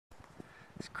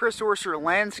It's Chris Orser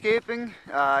Landscaping.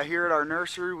 Here at our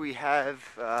nursery we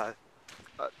have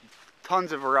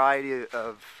tons of variety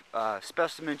of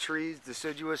specimen trees,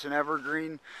 deciduous and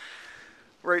evergreen.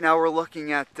 Right now we're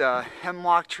looking at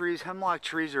hemlock trees. Hemlock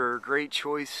trees are a great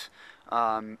choice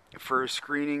for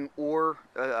screening or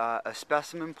a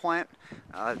specimen plant.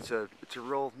 It's a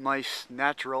real nice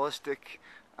naturalistic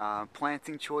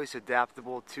planting choice,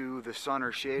 adaptable to the sun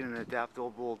or shade and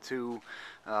adaptable to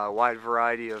a wide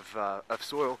variety of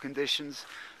soil conditions.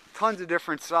 Tons of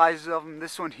different sizes of them.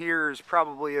 This one here is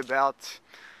probably about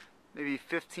maybe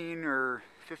 15 to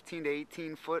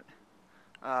 18 foot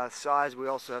size. We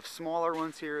also have smaller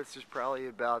ones here. This is probably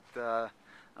about I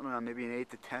don't know, maybe an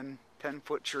 8 to 10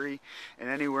 foot tree, and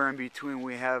anywhere in between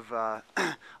we have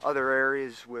other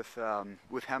areas with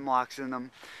hemlocks in them.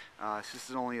 This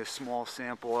is only a small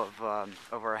sample of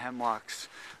our hemlocks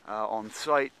on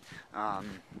site.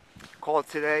 Call it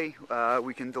today.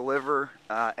 We can deliver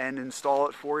and install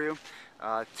it for you.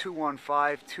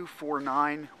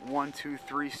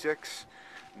 215-249-1236.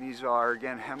 These are,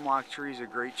 again, hemlock trees, a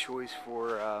great choice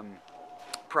for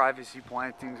privacy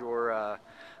plantings or a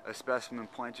specimen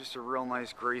plant. Just a real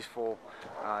nice, graceful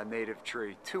native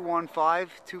tree.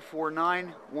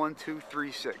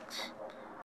 215-249-1236.